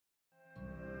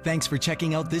Thanks for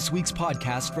checking out this week's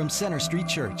podcast from Center Street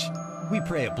Church. We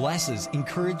pray it blesses,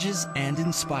 encourages, and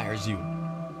inspires you.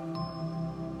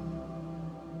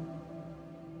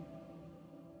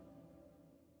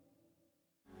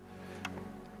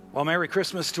 Well, Merry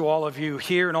Christmas to all of you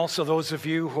here and also those of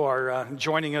you who are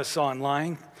joining us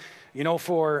online. You know,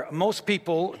 for most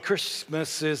people,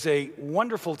 Christmas is a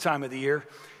wonderful time of the year,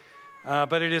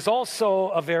 but it is also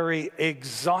a very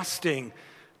exhausting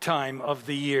time of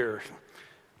the year.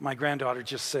 My granddaughter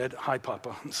just said, "Hi,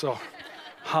 Papa." So,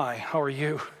 hi, how are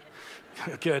you?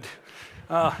 Good.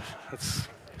 I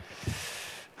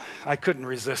couldn't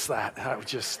resist that.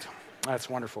 That's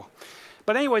wonderful.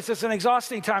 But anyways, it's an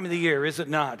exhausting time of the year, is it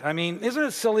not? I mean, isn't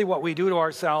it silly what we do to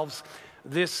ourselves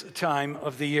this time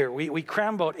of the year? We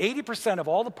cram about 80% of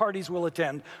all the parties we'll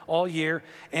attend all year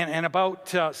and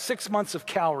about 6 months of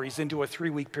calories into a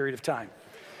 3-week period of time.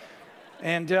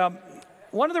 And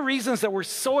one of the reasons that we're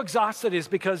so exhausted is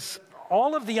because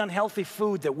all of the unhealthy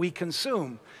food that we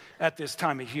consume at this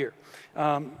time of year.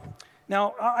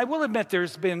 Now, I will admit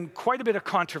there's been quite a bit of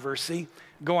controversy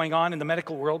going on in the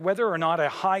medical world, whether or not a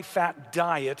high-fat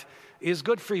diet is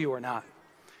good for you or not.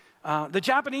 The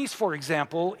Japanese, for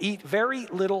example, eat very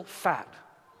little fat,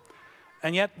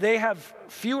 and yet they have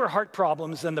fewer heart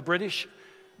problems than the British,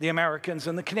 the Americans,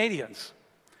 and the Canadians.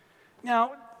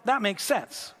 Now, that makes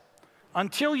sense,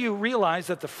 until you realize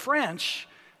that the French,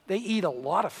 they eat a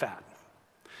lot of fat,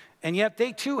 and yet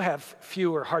they too have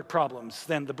fewer heart problems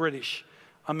than the British,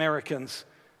 Americans,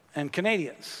 and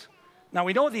Canadians. Now,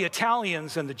 we know the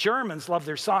Italians and the Germans love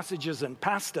their sausages and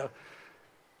pasta,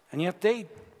 and yet they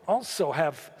also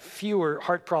have fewer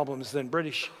heart problems than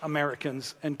British,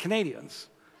 Americans, and Canadians.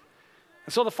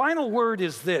 And so the final word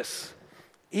is this: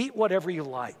 eat whatever you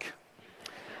like.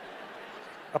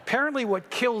 Apparently what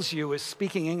kills you is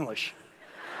speaking English.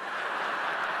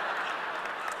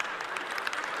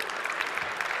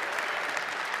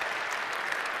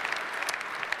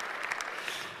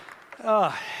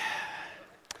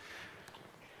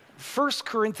 First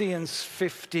Corinthians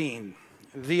 15,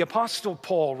 the Apostle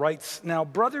Paul writes, "Now,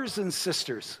 brothers and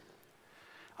sisters,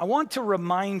 I want to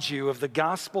remind you of the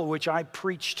gospel which I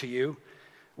preached to you,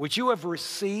 which you have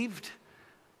received,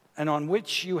 and on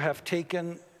which you have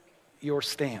taken your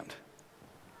stand."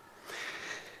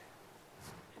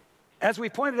 As we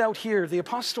pointed out here, the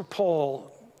Apostle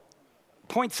Paul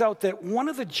points out that one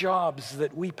of the jobs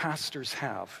that we pastors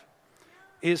have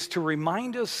is to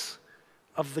remind us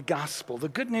of the gospel, the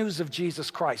good news of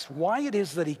Jesus Christ, why it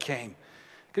is that he came.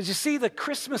 Because you see, the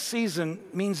Christmas season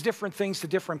means different things to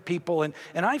different people, and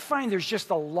I find there's just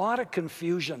a lot of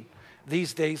confusion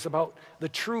these days about the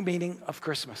true meaning of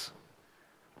Christmas.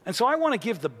 And so I want to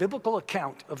give the biblical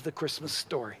account of the Christmas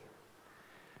story.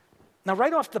 Now,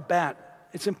 right off the bat,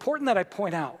 it's important that I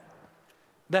point out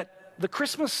that the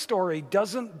Christmas story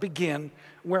doesn't begin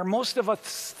where most of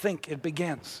us think it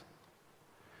begins.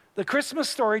 The Christmas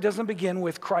story doesn't begin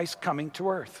with Christ coming to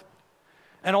earth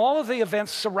and all of the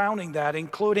events surrounding that,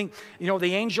 including,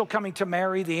 the angel coming to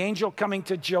Mary, the angel coming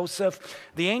to Joseph,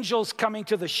 the angels coming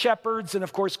to the shepherds, and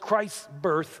of course, Christ's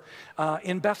birth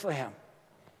in Bethlehem.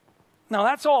 Now,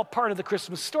 that's all part of the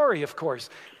Christmas story, of course,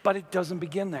 but it doesn't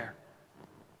begin there.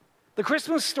 The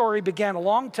Christmas story began a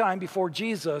long time before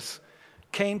Jesus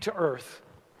came to earth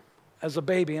as a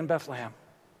baby in Bethlehem.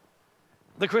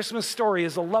 The Christmas story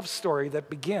is a love story that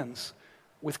begins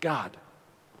with God.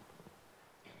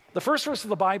 The first verse of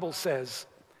the Bible says,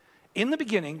 "In the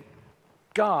beginning,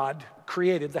 God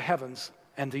created the heavens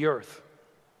and the earth."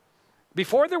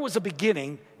 Before there was a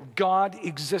beginning, God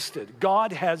existed.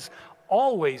 God has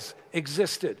always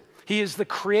existed. He is the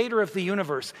creator of the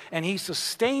universe, and he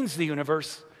sustains the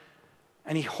universe,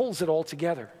 and he holds it all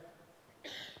together.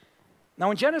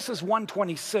 Now, in Genesis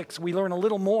 1:26, we learn a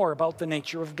little more about the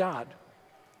nature of God.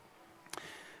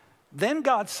 Then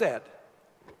God said,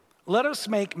 "Let us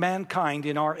make mankind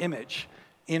in our image,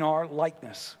 in our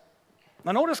likeness."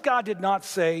 Now notice God did not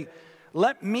say,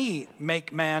 "Let me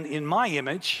make man in my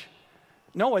image."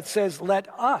 No, it says, "Let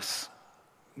us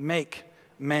make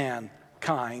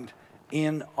mankind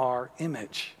in our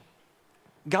image."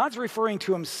 God's referring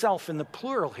to himself in the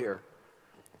plural here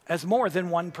as more than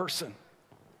one person.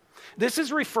 This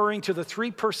is referring to the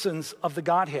three persons of the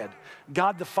Godhead: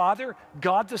 God the Father,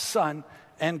 God the Son,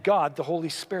 and God the Holy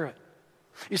Spirit.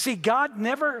 You see, God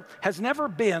has never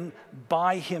been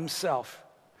by himself.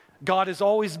 God has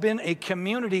always been a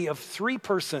community of three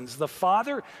persons: the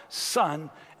Father, Son,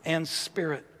 and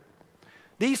Spirit.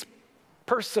 These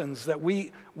persons that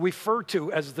we refer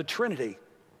to as the Trinity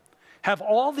have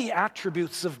all the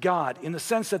attributes of God in the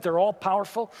sense that they're all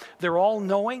powerful, they're all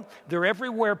knowing, they're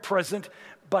everywhere present,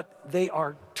 but they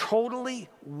are totally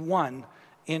one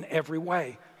in every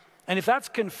way. And if that's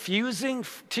confusing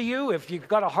to you, if you've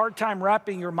got a hard time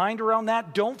wrapping your mind around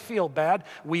that, don't feel bad.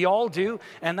 We all do.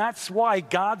 And that's why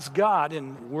God's God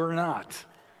and we're not.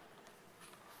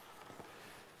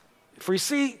 For you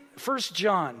see, 1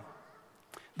 John,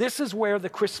 this is where the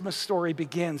Christmas story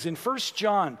begins. In 1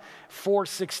 John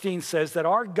 4:16 says that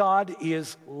our God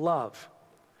is love,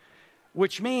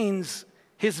 which means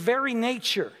his very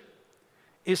nature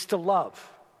is to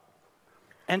love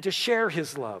and to share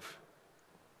his love.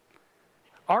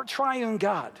 Our triune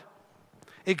God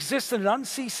exists in an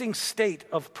unceasing state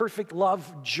of perfect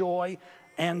love, joy,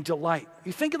 and delight.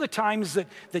 You think of the times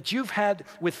that you've had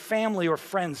with family or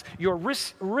friends, your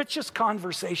richest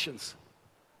conversations.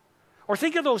 Or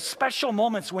think of those special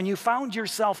moments when you found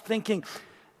yourself thinking,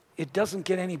 it doesn't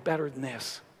get any better than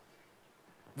this.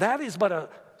 That is but a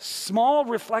small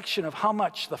reflection of how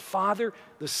much the Father,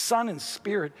 the Son, and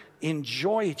Spirit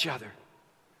enjoy each other.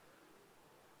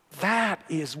 That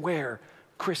is where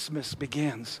Christmas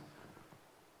begins.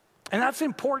 And that's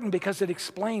important because it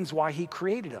explains why he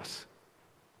created us.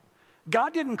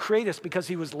 God didn't create us because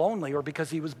he was lonely or because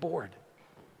he was bored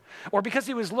or because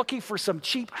he was looking for some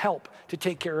cheap help to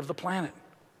take care of the planet.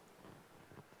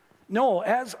 No,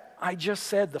 as I just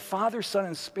said, the Father, Son,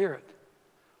 and Spirit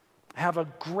have a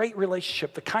great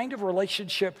relationship, the kind of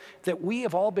relationship that we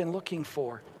have all been looking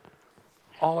for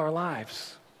all our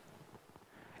lives.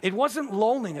 It wasn't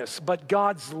loneliness, but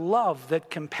God's love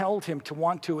that compelled him to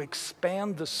want to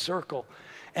expand the circle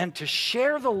and to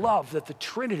share the love that the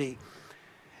Trinity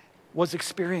was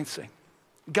experiencing.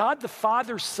 God the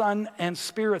Father, Son, and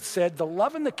Spirit said, the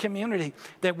love in the community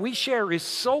that we share is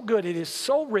so good, it is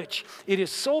so rich, it is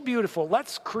so beautiful.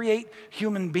 Let's create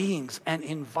human beings and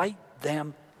invite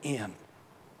them in.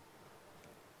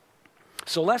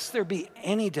 So lest there be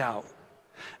any doubt,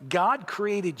 God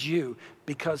created you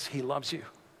because he loves you.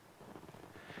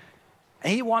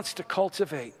 And he wants to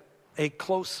cultivate a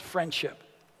close friendship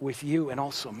with you and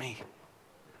also me.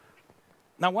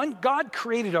 Now, when God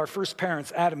created our first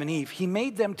parents, Adam and Eve, he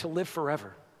made them to live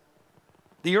forever.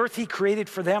 The earth he created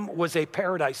for them was a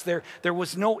paradise. There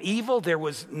was no evil, there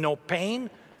was no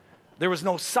pain, there was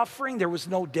no suffering, there was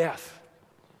no death.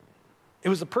 It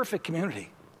was a perfect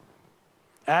community.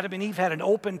 Adam and Eve had an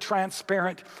open,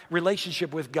 transparent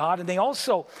relationship with God, and they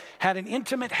also had an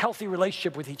intimate, healthy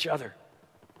relationship with each other.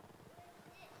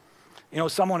 You know,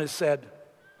 someone has said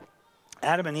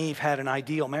Adam and Eve had an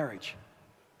ideal marriage.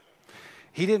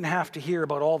 He didn't have to hear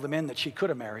about all the men that she could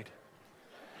have married.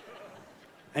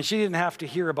 And she didn't have to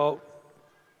hear about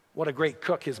what a great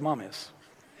cook his mom is.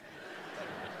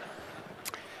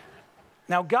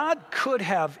 Now, God could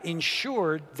have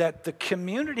ensured that the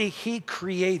community he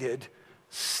created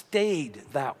stayed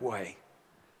that way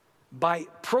by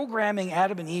programming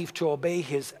Adam and Eve to obey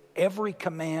his every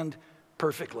command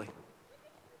perfectly.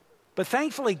 But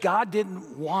thankfully, God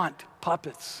didn't want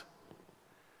puppets.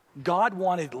 God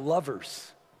wanted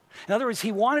lovers. In other words,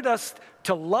 he wanted us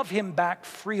to love him back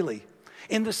freely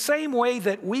in the same way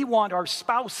that we want our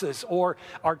spouses or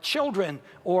our children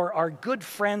or our good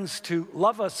friends to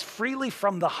love us freely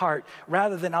from the heart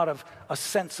rather than out of a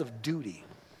sense of duty.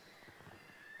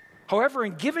 However,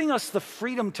 in giving us the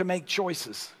freedom to make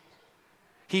choices,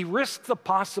 he risked the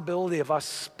possibility of us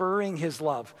spurring his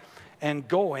love and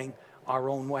going our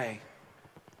own way.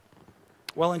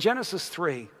 Well, in Genesis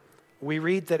 3, we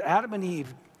read that Adam and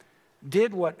Eve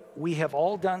did what we have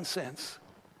all done since.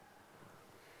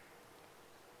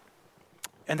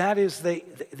 And that is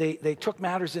they took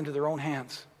matters into their own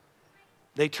hands.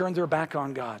 They turned their back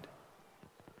on God.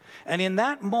 And in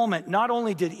that moment, not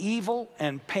only did evil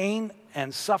and pain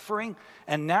and suffering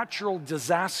and natural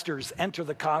disasters enter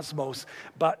the cosmos,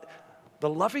 but the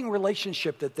loving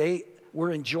relationship that they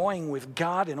were enjoying with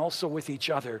God and also with each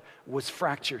other was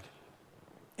fractured.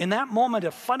 In that moment,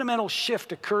 a fundamental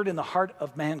shift occurred in the heart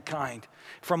of mankind,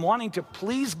 from wanting to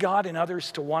please God and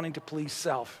others to wanting to please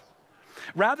self.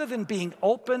 Rather than being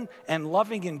open and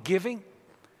loving and giving,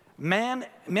 men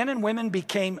and women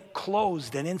became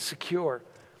closed and insecure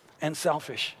and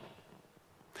selfish.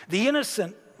 The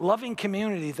innocent, loving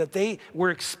community that they were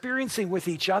experiencing with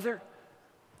each other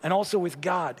and also with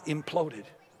God imploded.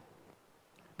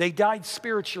 They died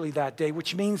spiritually that day,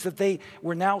 which means that they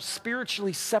were now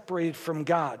spiritually separated from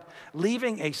God,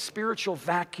 leaving a spiritual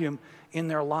vacuum in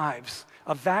their lives,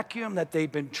 a vacuum that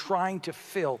they've been trying to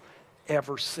fill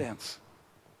ever since.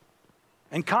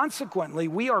 And consequently,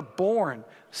 we are born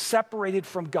separated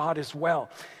from God as well,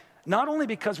 not only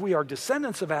because we are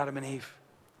descendants of Adam and Eve,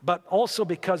 but also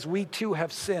because we too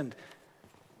have sinned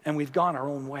and we've gone our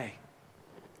own way.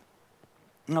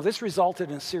 Now, this resulted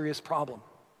in a serious problem.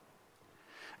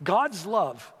 God's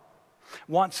love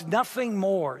wants nothing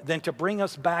more than to bring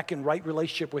us back in right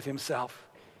relationship with himself.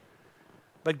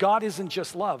 But God isn't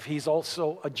just love, he's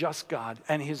also a just God.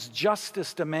 And his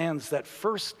justice demands that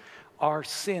first our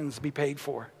sins be paid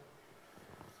for.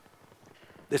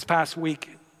 This past week,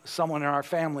 someone in our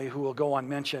family who will go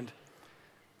unmentioned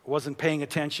wasn't paying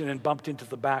attention and bumped into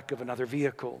the back of another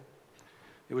vehicle.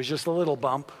 It was just a little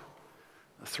bump,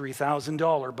 a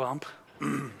 $3,000 bump.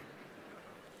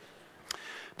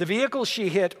 The vehicle she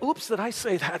hit, oops, did I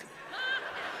say that?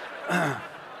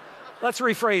 Let's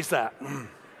rephrase that.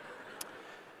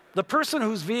 The person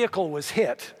whose vehicle was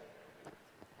hit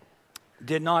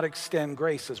did not extend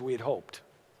grace as we had hoped,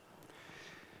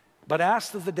 but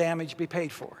asked that the damage be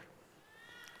paid for.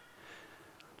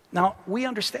 Now, we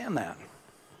understand that.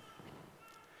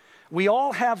 We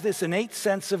all have this innate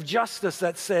sense of justice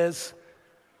that says,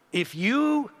 if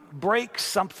you break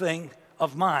something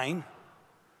of mine,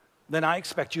 then I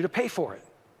expect you to pay for it.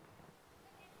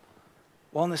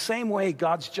 Well, in the same way,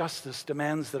 God's justice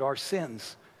demands that our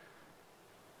sins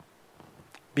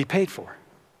be paid for.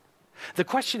 The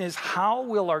question is, how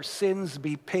will our sins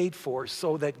be paid for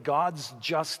so that God's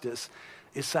justice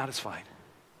is satisfied?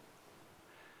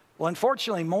 Well,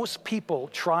 unfortunately, most people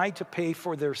try to pay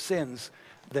for their sins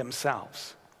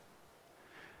themselves.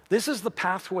 This is the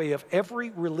pathway of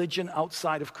every religion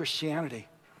outside of Christianity.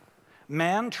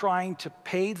 Man trying to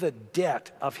pay the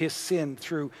debt of his sin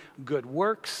through good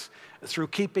works, through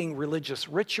keeping religious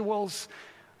rituals,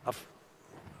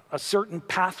 a certain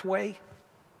pathway.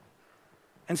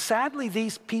 And sadly,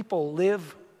 these people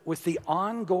live with the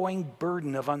ongoing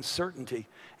burden of uncertainty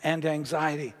and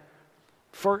anxiety.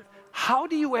 For how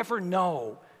do you ever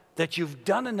know that you've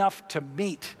done enough to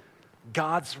meet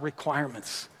God's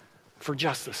requirements for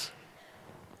justice?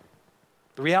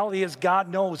 The reality is, God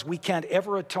knows we can't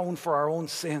ever atone for our own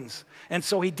sins. And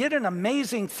so he did an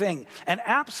amazing thing, an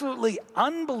absolutely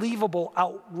unbelievable,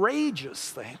 outrageous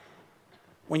thing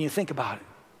when you think about it.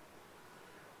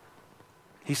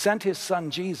 He sent his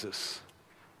son Jesus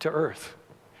to earth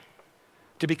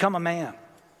to become a man.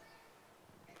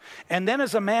 And then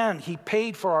as a man, he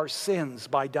paid for our sins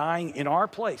by dying in our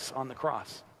place on the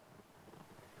cross.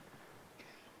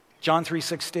 John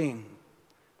 3:16,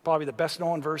 probably the best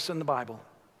known verse in the Bible,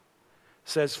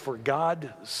 says, "For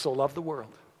God so loved the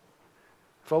world."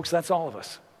 Folks, that's all of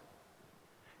us.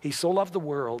 He so loved the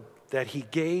world that he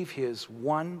gave his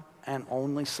one and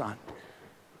only Son,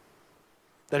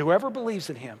 that whoever believes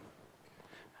in him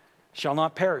shall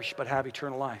not perish but have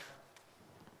eternal life.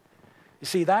 You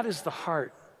see, that is the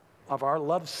heart of our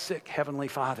lovesick Heavenly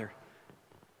Father.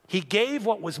 He gave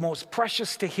what was most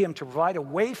precious to him to provide a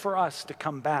way for us to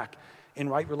come back in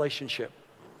right relationship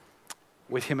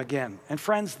with him again. And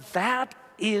friends, that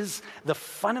is the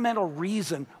fundamental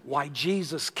reason why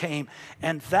Jesus came.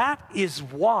 And that is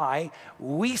why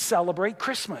we celebrate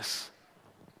Christmas.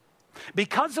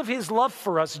 Because of his love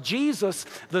for us, Jesus,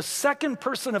 the second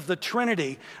person of the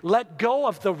Trinity, let go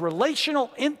of the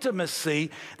relational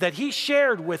intimacy that he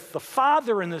shared with the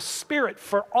Father and the Spirit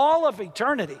for all of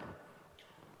eternity.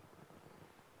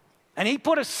 And he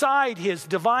put aside his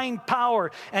divine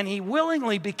power and he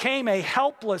willingly became a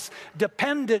helpless,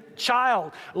 dependent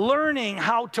child, learning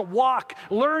how to walk,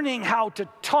 learning how to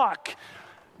talk,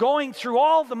 going through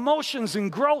all the motions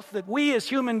and growth that we as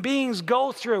human beings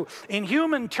go through. In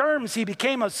human terms, he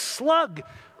became a slug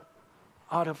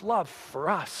out of love for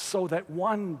us so that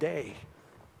one day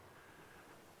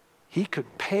he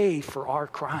could pay for our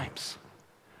crimes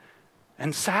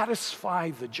and satisfy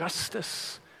the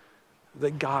justice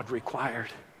that God required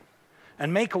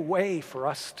and make a way for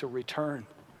us to return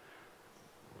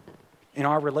in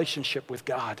our relationship with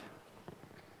God.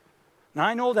 Now,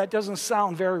 I know that doesn't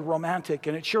sound very romantic,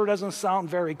 and it sure doesn't sound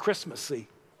very Christmassy,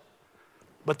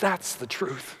 but that's the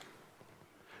truth.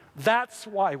 That's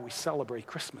why we celebrate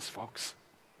Christmas, folks.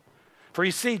 For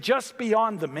you see, just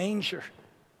beyond the manger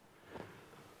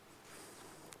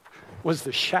was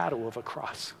the shadow of a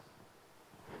cross.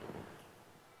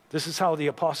 This is how the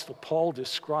Apostle Paul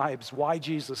describes why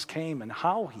Jesus came and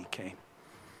how he came.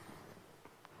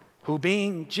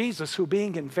 Jesus, who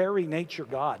being in very nature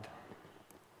God,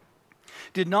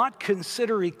 did not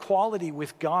consider equality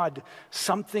with God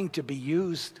something to be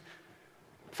used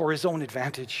for his own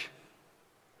advantage.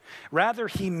 Rather,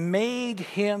 he made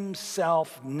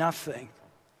himself nothing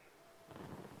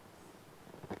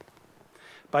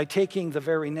by taking the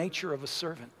very nature of a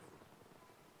servant,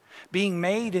 being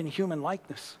made in human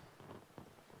likeness,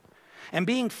 and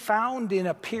being found in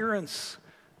appearance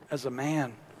as a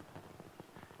man.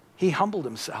 He humbled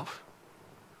himself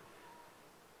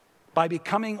by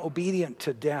becoming obedient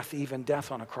to death, even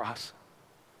death on a cross.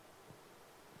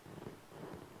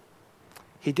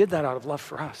 He did that out of love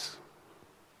for us.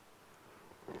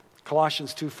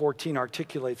 Colossians 2:14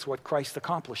 articulates what Christ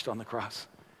accomplished on the cross.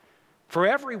 For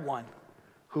everyone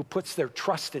who puts their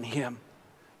trust in him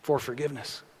for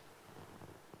forgiveness.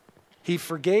 He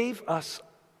forgave us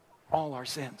all our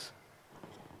sins,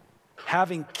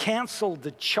 having canceled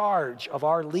the charge of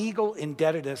our legal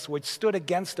indebtedness which stood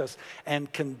against us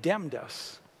and condemned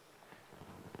us.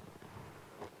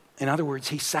 In other words,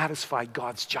 he satisfied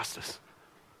God's justice.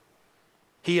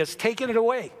 He has taken it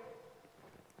away,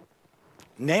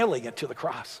 nailing it to the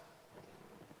cross.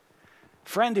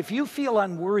 Friend, if you feel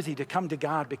unworthy to come to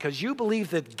God because you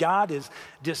believe that God is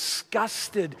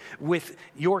disgusted with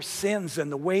your sins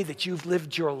and the way that you've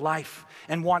lived your life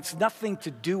and wants nothing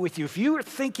to do with you, if you are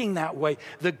thinking that way,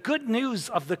 the good news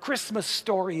of the Christmas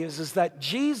story is that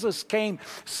Jesus came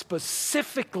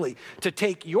specifically to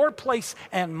take your place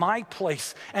and my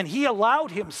place, and he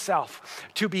allowed himself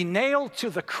to be nailed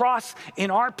to the cross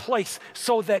in our place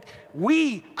so that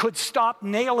we could stop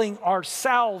nailing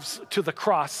ourselves to the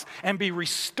cross and be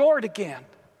restored again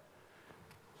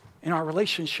in our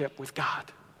relationship with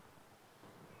God.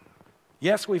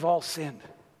 Yes, we've all sinned.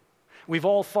 We've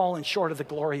all fallen short of the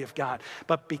glory of God.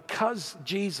 But because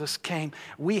Jesus came,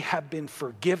 we have been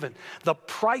forgiven. The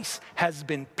price has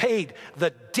been paid.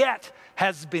 The debt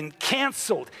has been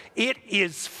canceled. It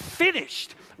is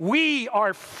finished. We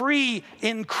are free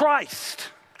in Christ.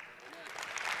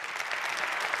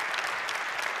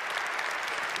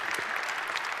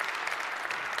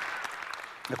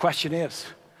 The question is,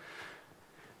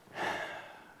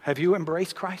 have you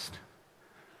embraced Christ?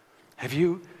 Have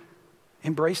you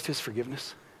embraced his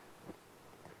forgiveness?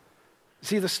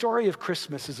 See, the story of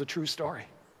Christmas is a true story,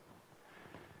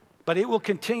 but it will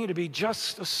continue to be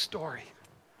just a story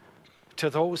to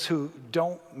those who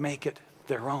don't make it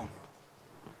their own.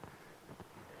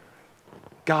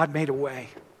 God made a way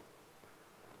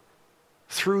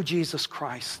through Jesus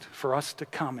Christ for us to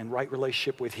come in right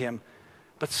relationship with him,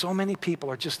 but so many people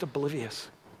are just oblivious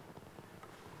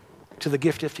to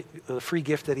the free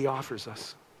gift that he offers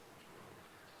us.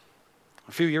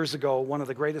 A few years ago, one of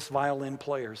the greatest violin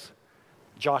players,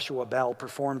 Joshua Bell,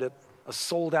 performed at a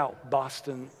sold-out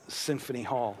Boston Symphony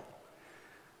Hall.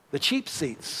 The cheap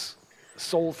seats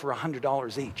sold for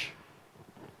 $100 each.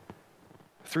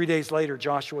 3 days later,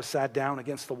 Joshua sat down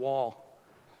against the wall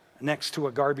next to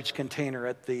a garbage container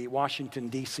at the Washington,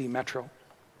 D.C. Metro,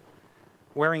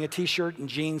 wearing a t-shirt and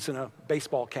jeans and a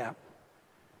baseball cap.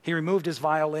 He removed his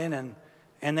violin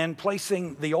and then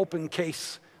placing the open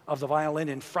case of the violin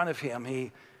in front of him,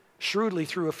 he shrewdly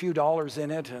threw a few dollars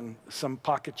in it and some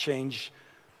pocket change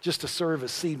just to serve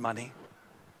as seed money.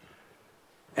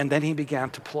 And then he began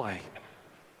to play.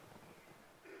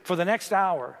 For the next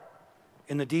hour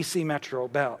in the D.C. Metro,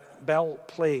 Bell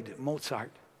played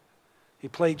Mozart. He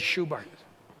played Schubert.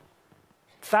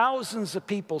 Thousands of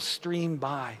people streamed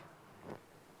by,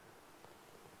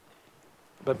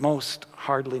 but most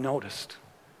hardly noticed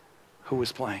who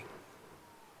was playing.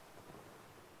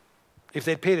 If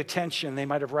they'd paid attention, they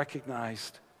might have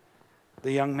recognized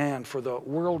the young man for the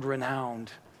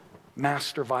world-renowned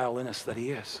master violinist that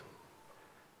he is.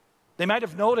 They might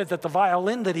have noted that the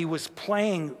violin that he was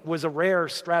playing was a rare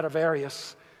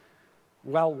Stradivarius,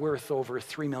 well worth over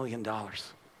 $3 million.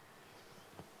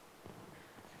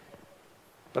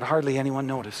 But hardly anyone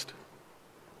noticed.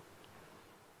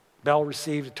 Bell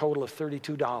received a total of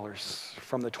 $32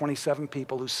 from the 27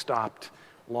 people who stopped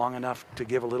long enough to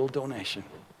give a little donation.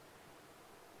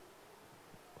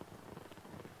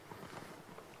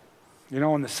 You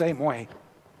know, in the same way,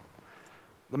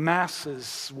 the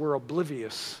masses were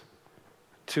oblivious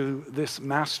to this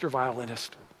master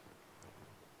violinist.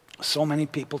 So many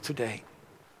people today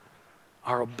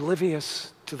are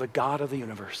oblivious to the God of the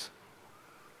universe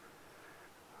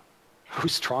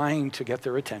who's trying to get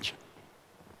their attention.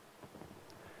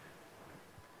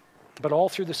 But all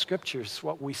through the scriptures,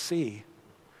 what we see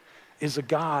is a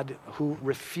God who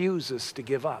refuses to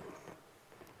give up,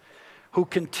 who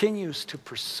continues to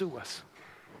pursue us.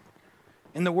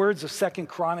 In the words of 2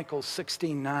 Chronicles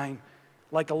 16:9,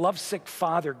 like a lovesick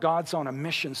father, God's on a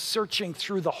mission, searching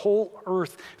through the whole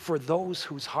earth for those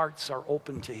whose hearts are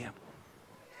open to him.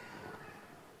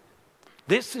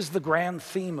 This is the grand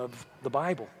theme of the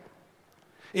Bible.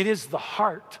 It is the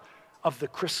heart of the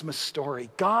Christmas story.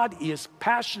 God is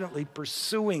passionately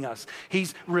pursuing us.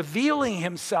 He's revealing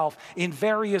himself in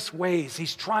various ways.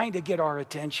 He's trying to get our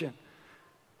attention.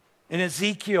 In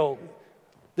Ezekiel,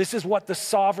 this is what the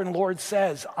sovereign Lord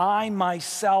says: I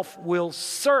myself will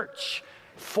search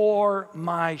for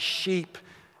my sheep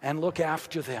and look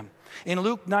after them. In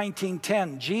Luke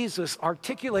 19:10, Jesus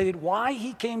articulated why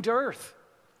he came to earth.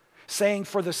 saying,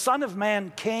 "For the Son of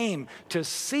Man came to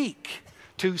seek,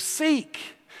 to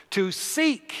seek, to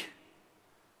seek,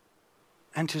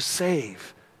 and to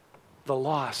save the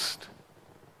lost."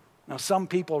 Now, some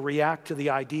people react to the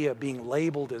idea of being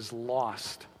labeled as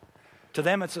lost. To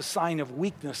them, it's a sign of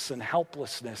weakness and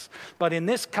helplessness. But in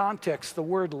this context, the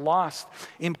word lost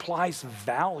implies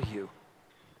value.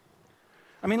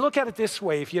 I mean, look at it this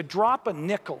way. If you drop a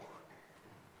nickel,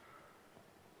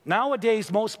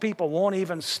 nowadays most people won't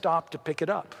even stop to pick it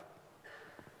up.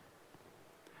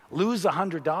 Lose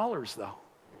 $100 though,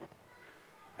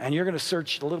 and you're going to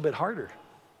search a little bit harder.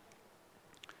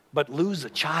 But lose a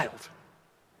child.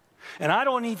 And I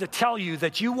don't need to tell you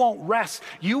that you won't rest,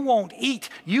 you won't eat,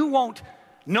 you won't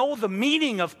know the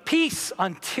meaning of peace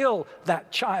until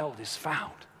that child is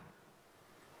found.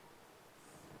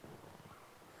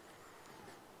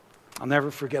 I'll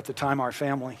never forget the time our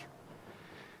family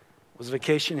was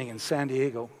vacationing in San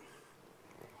Diego.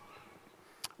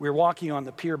 We were walking on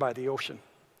the pier by the ocean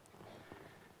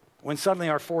when suddenly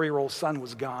our 4-year-old son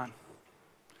was gone.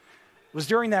 It was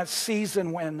during that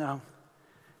season when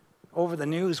over the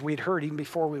news we'd heard, even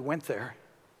before we went there,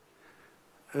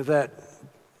 that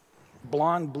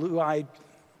blonde, blue-eyed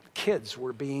kids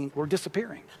were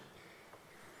disappearing.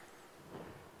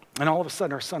 And all of a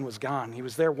sudden our son was gone. He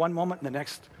was there one moment and the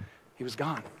next he was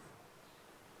gone.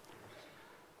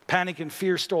 Panic and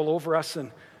fear stole over us,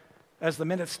 and as the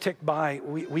minutes ticked by,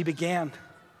 we began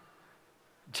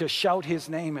to shout his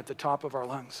name at the top of our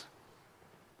lungs.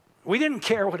 We didn't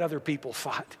care what other people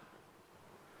thought.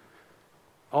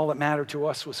 All that mattered to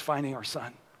us was finding our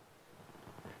son.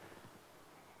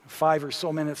 5 or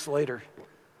so minutes later,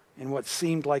 in what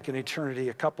seemed like an eternity,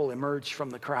 a couple emerged from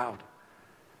the crowd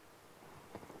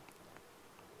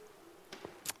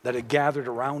that had gathered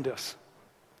around us.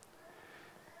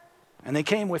 And they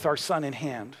came with our son in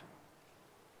hand.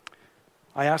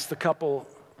 I asked the couple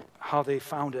how they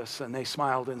found us, and they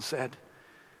smiled and said,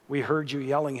 "We heard you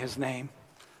yelling his name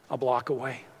a block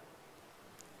away."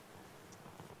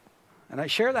 And I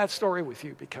share that story with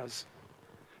you because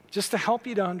just to help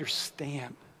you to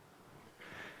understand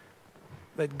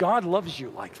that God loves you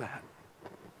like that.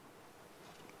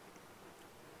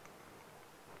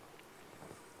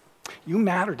 You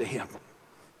matter to him.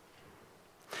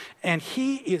 And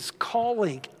he is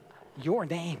calling your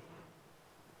name.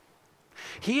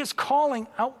 He is calling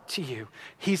out to you.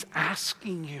 He's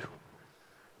asking you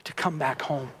to come back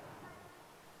home.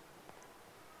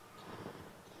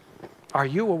 Are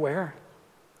you aware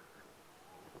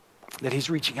that he's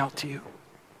reaching out to you?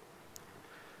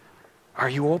 Are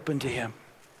you open to him?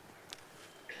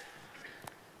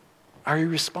 Are you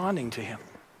responding to him?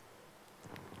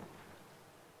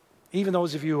 Even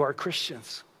those of you who are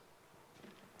Christians,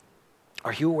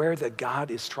 are you aware that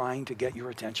God is trying to get your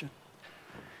attention?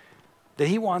 That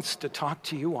he wants to talk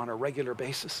to you on a regular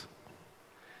basis?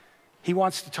 He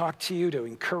wants to talk to you to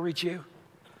encourage you,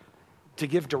 to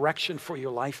give direction for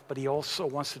your life, but he also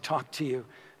wants to talk to you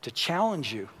to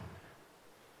challenge you.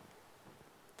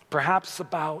 Perhaps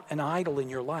about an idol in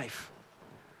your life,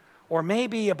 or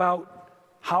maybe about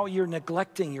how you're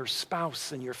neglecting your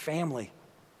spouse and your family.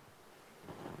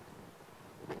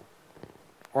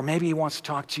 Or maybe he wants to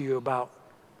talk to you about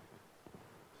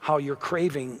how you're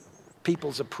craving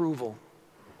people's approval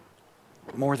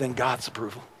more than God's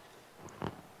approval.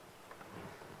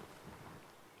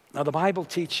 Now, the Bible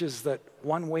teaches that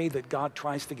one way that God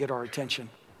tries to get our attention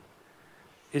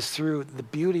is through the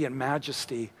beauty and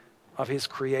majesty of his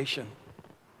creation.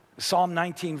 Psalm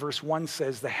 19 verse 1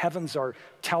 says, "The heavens are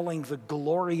telling the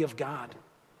glory of God,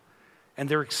 and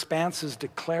their expanses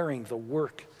declaring the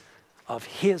work of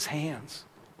his hands."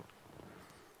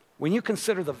 When you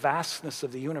consider the vastness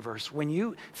of the universe, when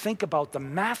you think about the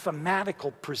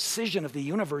mathematical precision of the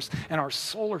universe and our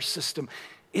solar system,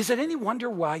 is it any wonder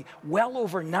why well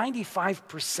over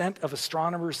 95% of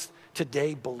astronomers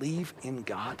today believe in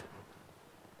God?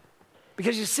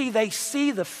 Because you see, they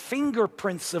see the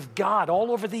fingerprints of God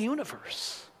all over the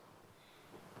universe.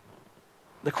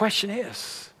 The question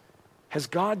is, has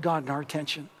God gotten our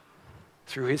attention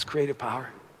through his creative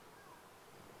power?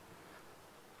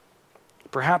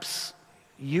 Perhaps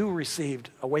you received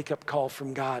a wake-up call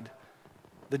from God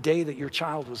the day that your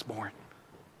child was born.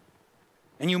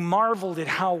 And you marveled at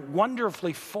how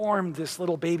wonderfully formed this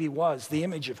little baby was, the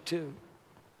image of two.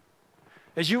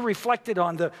 As you reflected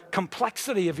on the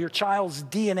complexity of your child's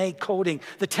DNA coding,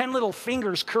 the 10 little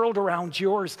fingers curled around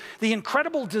yours, the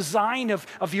incredible design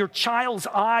of your child's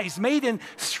eyes made in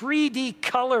 3D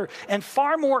color and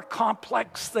far more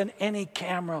complex than any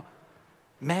camera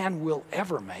man will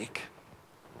ever make.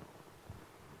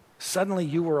 Suddenly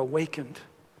you were awakened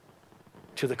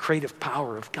to the creative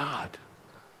power of God.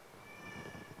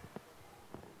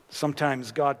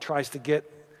 Sometimes God tries to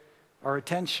get our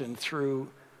attention through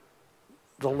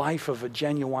the life of a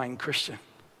genuine Christian.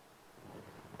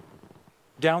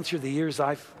 Down through the years,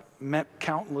 I've met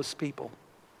countless people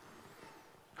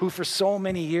who for so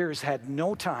many years had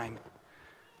no time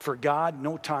for God,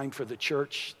 no time for the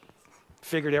church,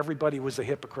 figured everybody was a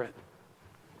hypocrite.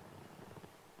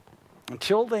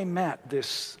 Until they met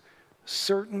this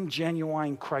certain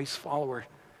genuine Christ follower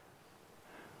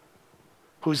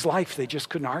whose life they just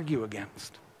couldn't argue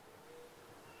against.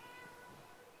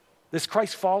 This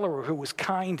Christ follower who was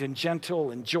kind and gentle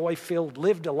and joy-filled,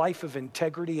 lived a life of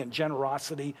integrity and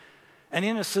generosity, and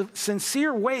in a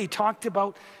sincere way talked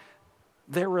about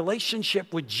their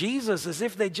relationship with Jesus as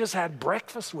if they just had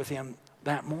breakfast with him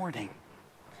that morning.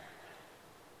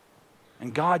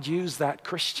 And God used that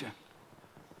Christian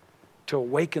to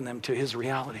awaken them to his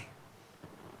reality.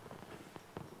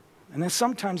 And then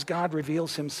sometimes God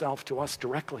reveals himself to us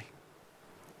directly,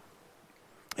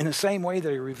 in the same way that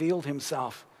he revealed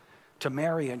himself to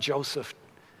Mary and Joseph,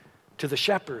 to the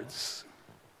shepherds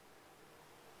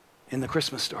in the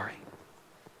Christmas story,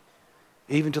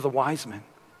 even to the wise men.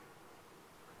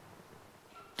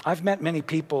 I've met many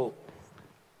people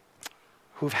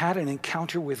who've had an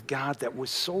encounter with God that was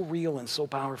so real and so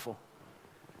powerful.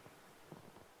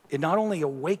 It not only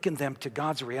awakened them to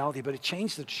God's reality, but it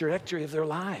changed the trajectory of their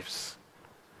lives.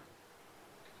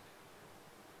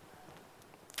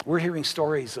 We're hearing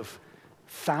stories of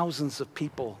thousands of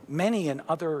people, many in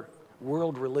other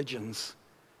world religions,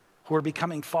 who are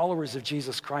becoming followers of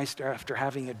Jesus Christ after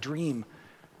having a dream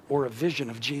or a vision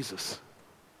of Jesus.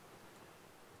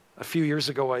 A few years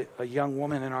ago, a young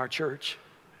woman in our church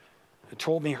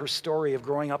told me her story of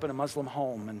growing up in a Muslim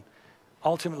home and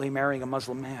ultimately marrying a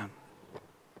Muslim man.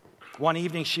 One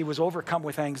evening, she was overcome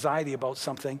with anxiety about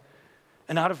something,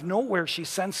 and out of nowhere, she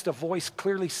sensed a voice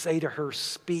clearly say to her,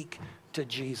 "Speak to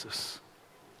Jesus."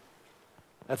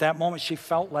 At that moment, she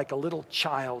felt like a little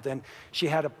child, and she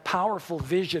had a powerful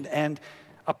vision and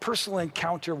a personal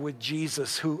encounter with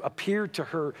Jesus, who appeared to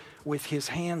her with his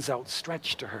hands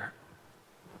outstretched to her.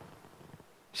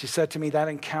 She said to me, that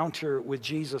encounter with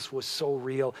Jesus was so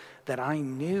real that I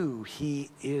knew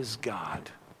he is God.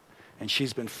 And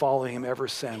she's been following him ever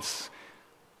since,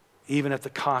 even at the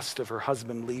cost of her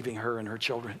husband leaving her and her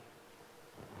children.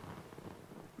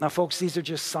 Now, folks, these are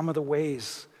just some of the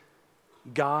ways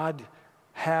God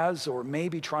has or may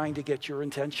be trying to get your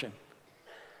attention.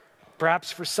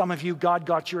 Perhaps for some of you, God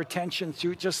got your attention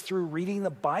through reading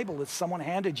the Bible that someone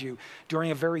handed you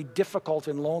during a very difficult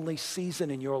and lonely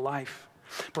season in your life.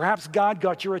 Perhaps God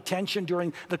got your attention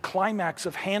during the climax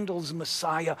of Handel's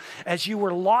Messiah as you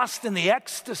were lost in the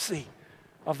ecstasy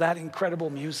of that incredible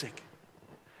music.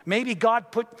 Maybe God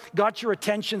got your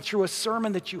attention through a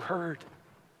sermon that you heard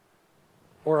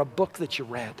or a book that you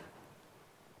read.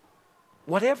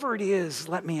 Whatever it is,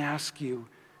 let me ask you,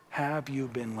 have you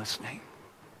been listening?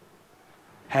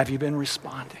 Have you been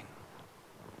responding?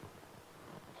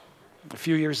 A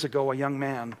few years ago, a young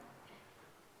man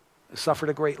suffered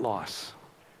a great loss.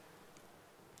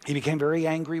 He became very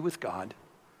angry with God.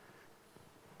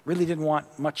 Really didn't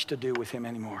want much to do with him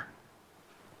anymore.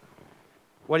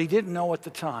 What he didn't know at the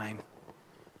time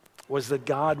was that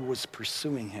God was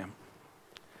pursuing him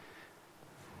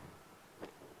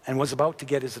and was about to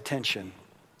get his attention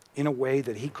in a way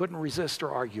that he couldn't resist or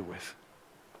argue with.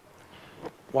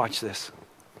 Watch this.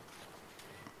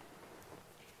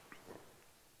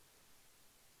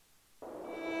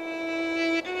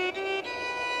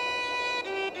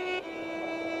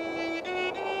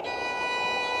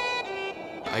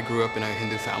 I grew up in a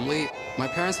Hindu family. My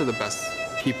parents are the best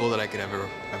people that I could ever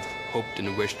have hoped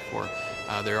and wished for.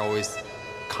 They're always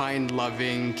kind,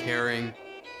 loving, caring.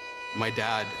 My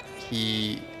dad,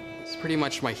 he was pretty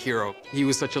much my hero. He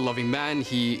was such a loving man.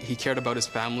 He cared about his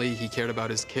family. He cared about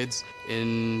his kids.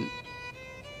 In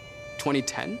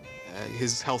 2010,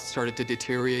 his health started to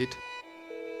deteriorate.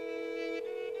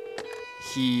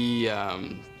 He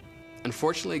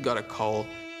unfortunately got a call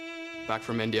back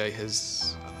from India.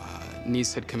 His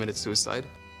niece had committed suicide.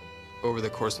 Over the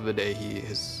course of the day,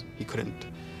 he couldn't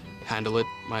handle it.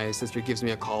 My sister gives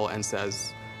me a call and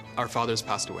says, "Our father's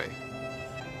passed away."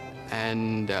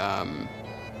 And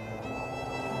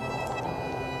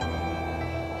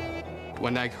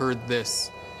when I heard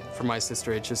this from my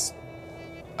sister, it just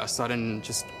a sudden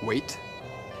just weight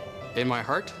in my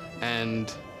heart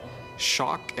and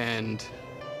shock and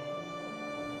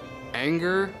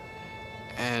anger,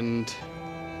 and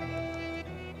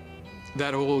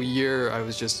that whole year I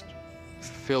was just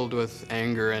filled with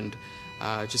anger and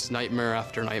just nightmare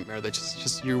after nightmare that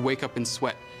just you wake up in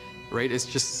sweat right? It's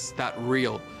just that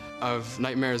real of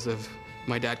nightmares of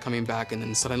my dad coming back, and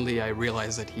then suddenly I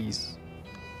realize that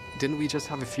didn't we just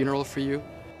have a funeral for you?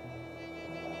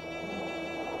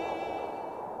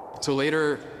 So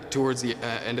later, towards the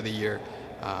end of the year,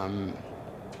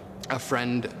 a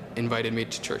friend invited me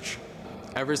to church.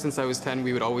 Ever since I was 10,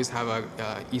 we would always have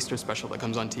a Easter special that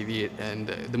comes on TV, and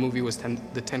the movie was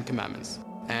the 10 Commandments.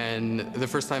 And the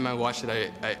first time I watched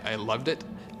it, I loved it.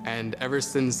 And ever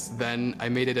since then, I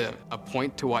made it a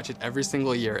point to watch it every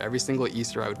single year. Every single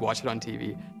Easter, I would watch it on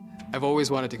TV. I've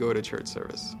always wanted to go to church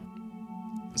service.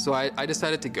 So I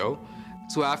decided to go.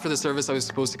 So after the service, I was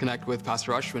supposed to connect with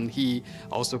Pastor Ashwin. He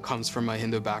also comes from a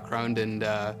Hindu background, and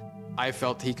I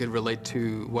felt he could relate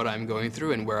to what I'm going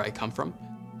through and where I come from.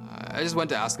 I just went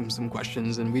to ask him some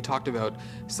questions, and we talked about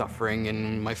suffering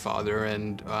and my father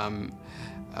and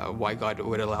why God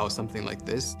would allow something like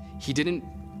this. He didn't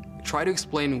try to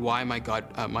explain why my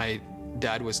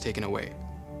dad was taken away.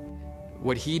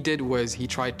 What he did was he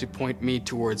tried to point me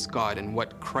towards God and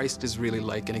what Christ is really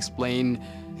like and explain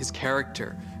his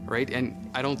character, right?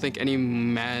 And I don't think any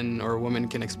man or woman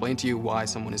can explain to you why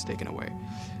someone is taken away,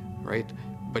 right?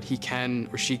 But he can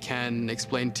or she can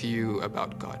explain to you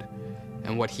about God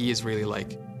and what he is really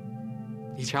like.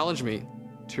 He challenged me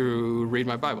to read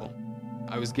my Bible.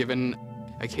 I was given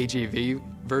a KJV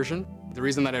version. The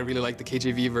reason that I really liked the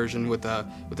KJV version with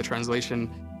the translation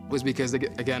was because,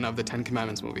 again, of the 10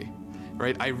 Commandments movie,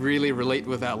 right? I really relate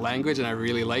with that language and I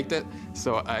really liked it.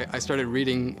 So I started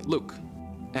reading Luke,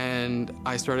 and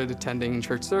I started attending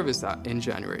church service in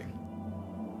January.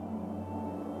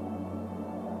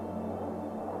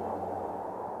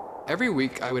 Every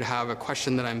week I would have a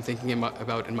question that I'm thinking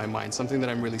about in my mind, something that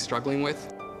I'm really struggling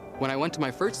with. When I went to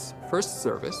my first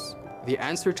service, the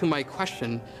answer to my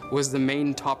question was the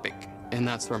main topic in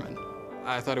that sermon.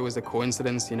 I thought it was a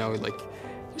coincidence, like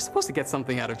you're supposed to get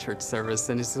something out of church service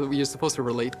and you're supposed to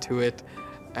relate to it.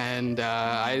 And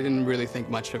I didn't really think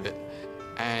much of it.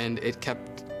 And it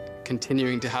kept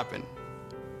continuing to happen.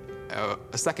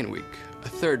 A second week, a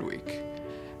third week.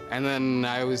 And then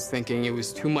I was thinking it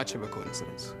was too much of a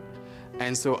coincidence.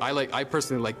 And so I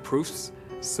personally like proofs.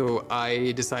 So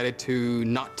I decided to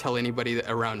not tell anybody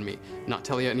around me, not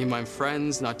tell any of my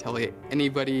friends, not tell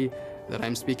anybody that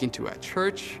I'm speaking to at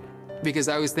church, because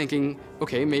I was thinking,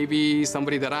 okay, maybe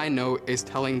somebody that I know is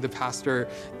telling the pastor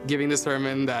giving the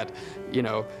sermon that,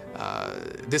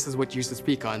 this is what you should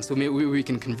speak on, so maybe we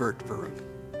can convert Varun,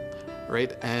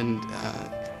 right? And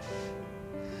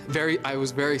I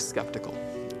was very skeptical,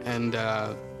 and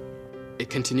it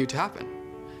continued to happen,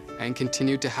 and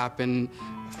continued to happen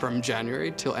from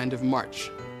January till end of March.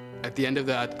 At the end of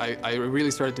that, I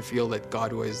really started to feel that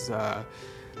God was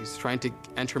He's trying to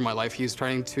enter my life. He was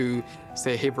trying to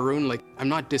say, hey, Varun, I'm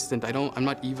not distant. I'm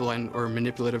not evil or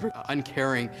manipulative or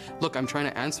uncaring. Look, I'm trying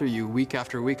to answer you week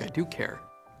after week. I do care.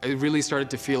 I really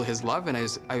started to feel his love, and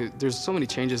there's so many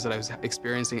changes that I was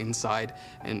experiencing inside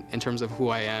in terms of who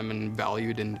I am and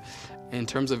valued, and in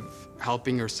terms of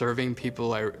helping or serving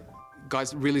people.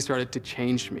 God really started to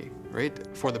change me,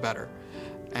 right, for the better.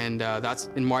 And that's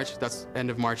in March. That's end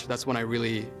of March. That's when I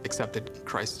really accepted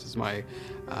Christ as my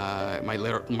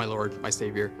Lord, my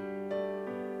Savior.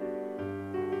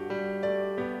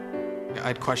 I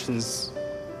had questions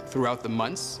throughout the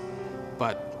months,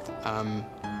 but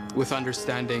with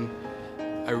understanding,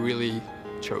 I really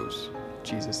chose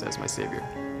Jesus as my Savior.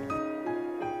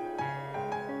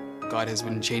 God has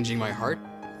been changing my heart.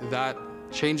 That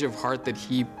change of heart that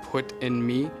He put in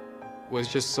me was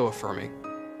just so affirming.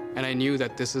 And I knew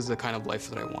that this is the kind of life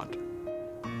that I want,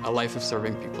 a life of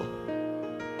serving people.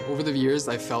 Over the years,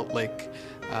 I felt like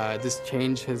this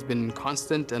change has been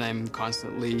constant, and I'm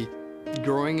constantly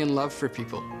growing in love for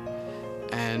people.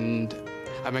 And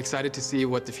I'm excited to see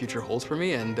what the future holds for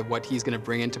me and what He's going to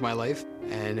bring into my life.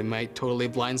 And it might totally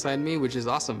blindside me, which is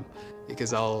awesome,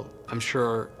 because I'm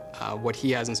sure what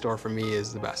He has in store for me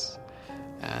is the best,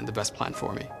 and the best plan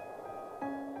for me.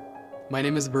 My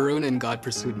name is Varun, and God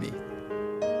pursued me.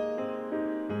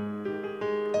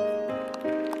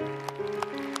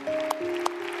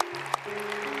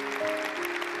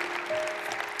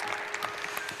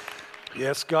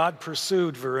 Yes, God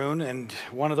pursued Varun, and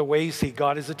one of the ways He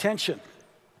got his attention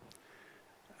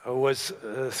was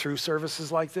through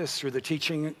services like this, through the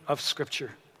teaching of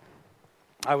Scripture.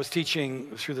 I was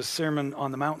teaching through the Sermon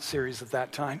on the Mount series at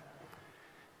that time,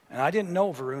 and I didn't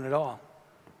know Varun at all.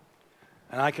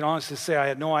 And I can honestly say I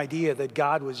had no idea that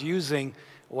God was using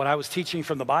what I was teaching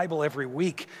from the Bible every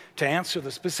week to answer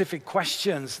the specific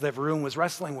questions that Varun was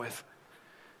wrestling with.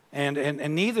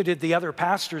 And neither did the other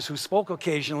pastors who spoke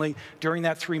occasionally during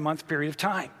that 3-month period of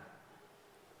time.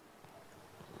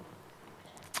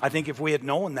 I think if we had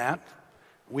known that,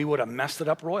 we would have messed it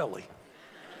up royally.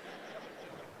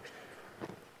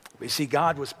 But you see,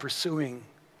 God was pursuing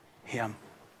him,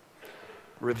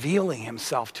 revealing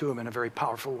himself to him in a very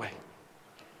powerful way.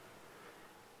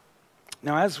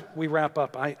 Now, as we wrap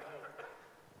up, I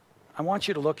want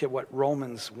you to look at what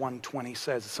Romans 1:20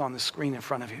 says. It's on the screen in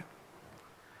front of you.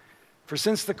 For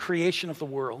since the creation of the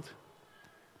world,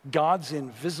 God's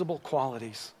invisible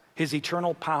qualities, his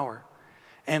eternal power,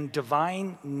 and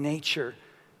divine nature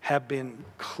have been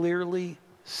clearly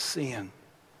seen.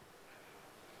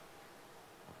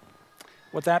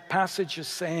 What that passage is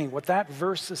saying, what that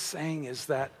verse is saying is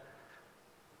that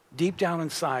deep down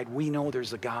inside, we know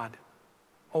there's a God.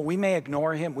 Oh, we may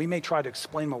ignore him, we may try to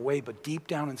explain him away, but deep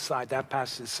down inside, that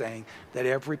passage is saying that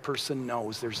every person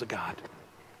knows there's a God.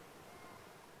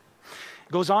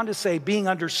 It goes on to say, being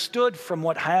understood from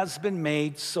what has been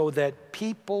made so that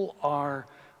people are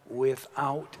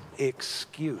without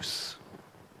excuse.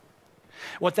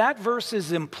 What that verse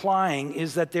is implying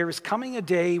is that there is coming a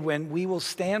day when we will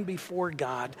stand before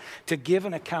God to give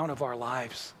an account of our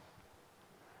lives.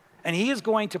 And he is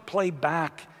going to play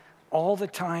back all the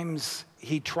times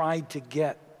he tried to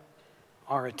get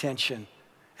our attention.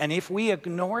 And if we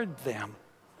ignored them,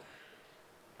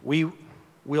 we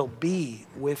will be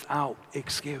without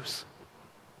excuse.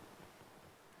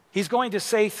 He's going to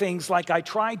say things like, I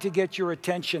tried to get your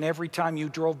attention every time you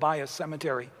drove by a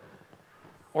cemetery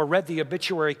or read the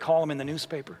obituary column in the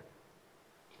newspaper.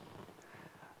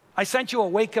 I sent you a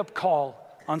wake-up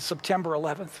call on September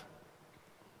 11th.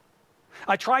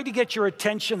 I tried to get your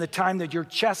attention the time that your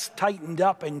chest tightened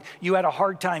up and you had a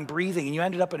hard time breathing and you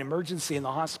ended up in emergency in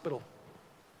the hospital.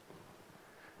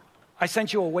 I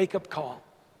sent you a wake-up call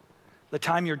the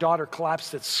time your daughter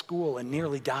collapsed at school and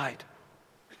nearly died.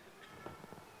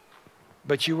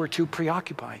 But you were too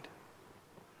preoccupied.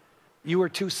 You were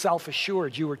too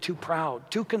self-assured. You were too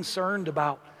proud, too concerned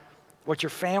about what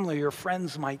your family or your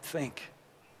friends might think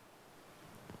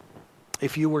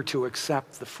if you were to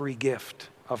accept the free gift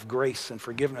of grace and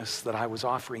forgiveness that I was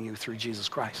offering you through Jesus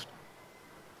Christ.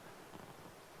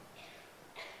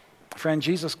 Friend,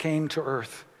 Jesus came to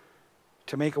earth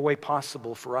to make a way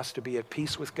possible for us to be at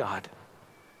peace with God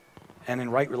and in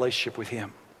right relationship with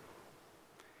him.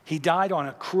 He died on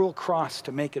a cruel cross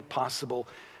to make it possible,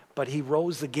 but he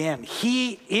rose again.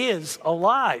 He is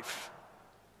alive.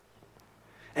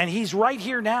 And he's right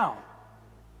here now.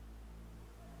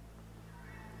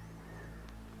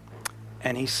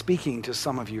 And he's speaking to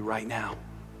some of you right now.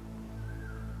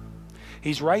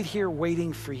 He's right here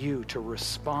waiting for you to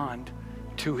respond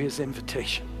to his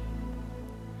invitation,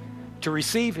 to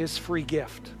receive his free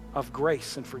gift of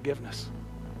grace and forgiveness,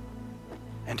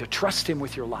 and to trust him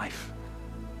with your life.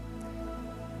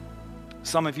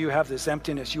 Some of you have this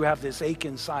emptiness, you have this ache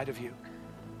inside of you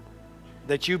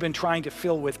that you've been trying to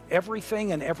fill with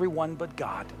everything and everyone but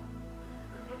God.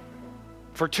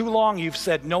 For too long you've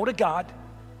said no to God,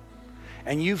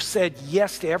 and you've said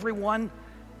yes to everyone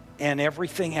and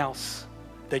everything else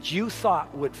that you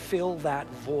thought would fill that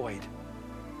void.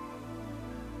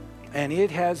 And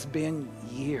it has been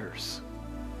years.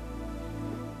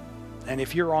 And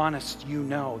if you're honest, you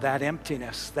know that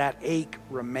emptiness, that ache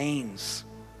remains.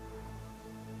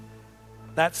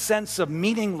 That sense of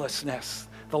meaninglessness,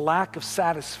 the lack of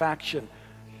satisfaction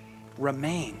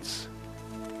remains.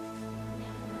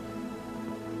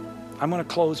 I'm going to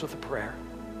close with a prayer,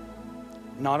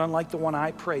 not unlike the one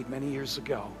I prayed many years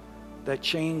ago, that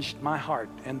changed my heart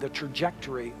and the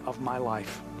trajectory of my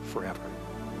life forever.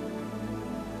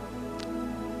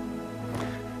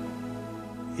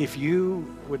 If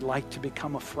you would like to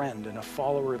become a friend and a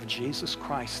follower of Jesus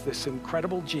Christ, this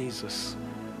incredible Jesus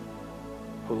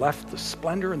who left the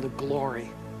splendor and the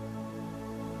glory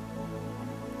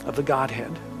of the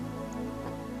Godhead,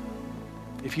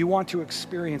 if you want to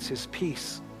experience his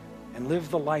peace and live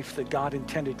the life that God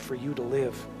intended for you to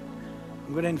live,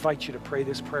 I'm going to invite you to pray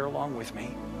this prayer along with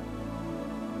me.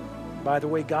 By the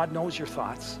way, God knows your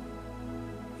thoughts.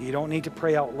 You don't need to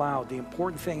pray out loud. The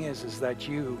important thing is that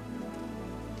you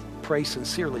pray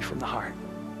sincerely from the heart,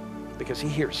 because he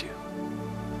hears you.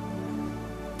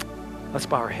 Let's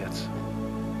bow our heads.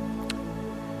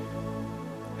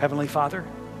 Heavenly Father,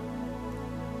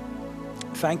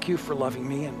 thank you for loving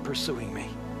me and pursuing me.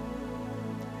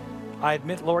 I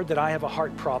admit, Lord, that I have a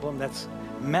heart problem that's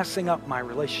messing up my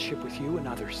relationship with you and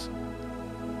others.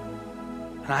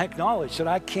 And I acknowledge that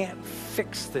I can't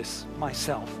fix this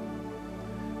myself.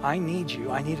 I need you.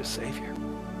 I need a Savior.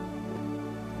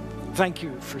 Thank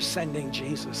you for sending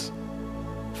Jesus,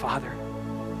 Father.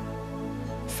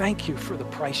 Thank you for the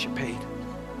price you paid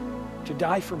to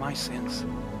die for my sins.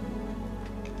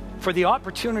 for the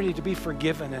opportunity to be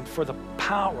forgiven, and for the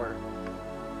power,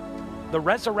 the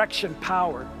resurrection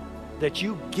power that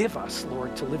you give us,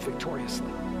 Lord, to live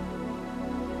victoriously.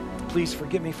 Please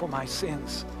forgive me for my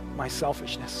sins, my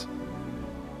selfishness.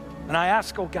 And I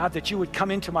ask, oh God, that you would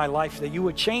come into my life, that you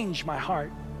would change my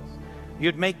heart.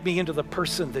 You'd make me into the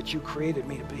person that you created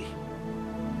me to be.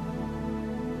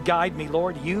 Guide me,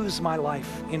 Lord. Use my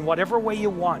life in whatever way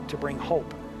you want to bring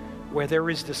hope where there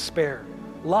is despair,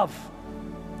 love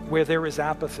where there is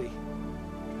apathy,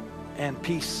 and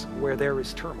peace where there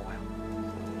is turmoil.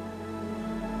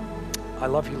 I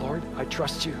love you, Lord. I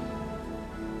trust you.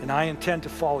 And I intend to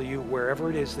follow you wherever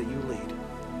it is that you lead.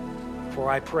 For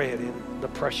I pray it in the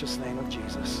precious name of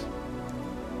Jesus.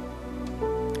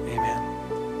 Amen.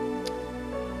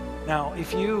 Now,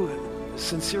 if you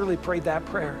sincerely prayed that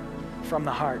prayer from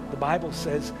the heart, the Bible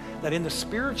says that in the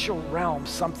spiritual realm,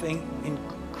 something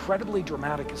incredibly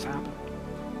dramatic has happened.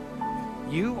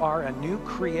 You are a new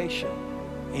creation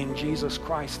in Jesus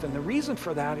Christ. And the reason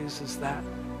for that is that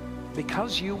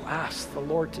because you asked the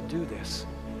Lord to do this,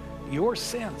 your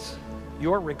sins,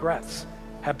 your regrets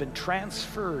have been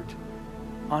transferred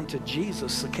onto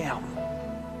Jesus' account.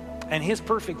 And his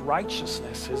perfect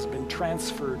righteousness has been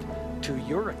transferred to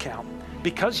your account.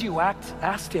 Because you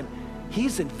asked him,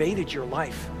 he's invaded your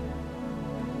life.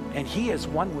 And he is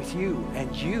one with you,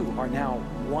 and you are now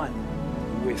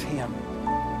one with him.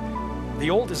 The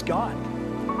old is gone.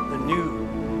 The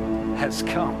new has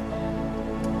come.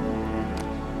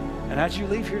 And as you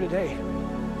leave here today,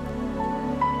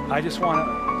 I just want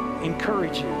to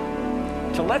encourage you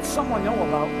to let someone know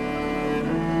about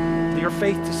your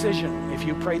faith decision if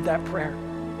you prayed that prayer.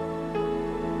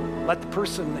 Let the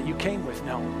person that you came with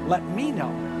know. Let me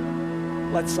know.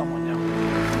 Let someone know.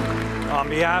 On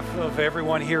behalf of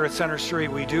everyone here at Center Street,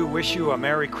 we do wish you a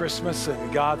Merry Christmas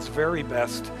and God's very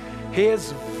best,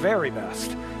 his very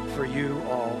best for you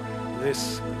all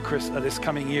this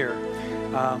coming year.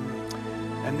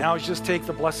 And now just take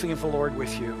the blessing of the Lord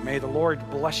with you. May the Lord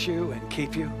bless you and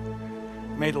keep you.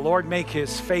 May the Lord make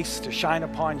his face to shine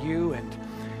upon you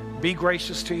and be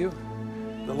gracious to you.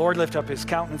 The Lord lift up his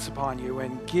countenance upon you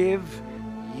and give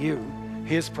you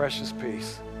his precious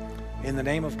peace. In the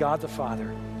name of God the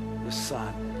Father, the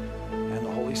Son, and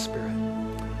the Holy Spirit.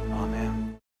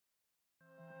 Amen.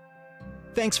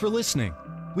 Thanks for listening.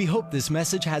 We hope this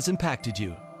message has impacted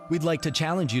you. We'd like to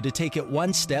challenge you to take it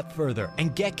one step further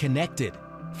and get connected.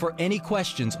 For any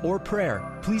questions or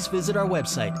prayer, please visit our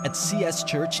website at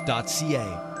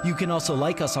cschurch.ca. You can also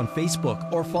like us on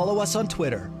Facebook or follow us on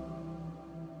Twitter.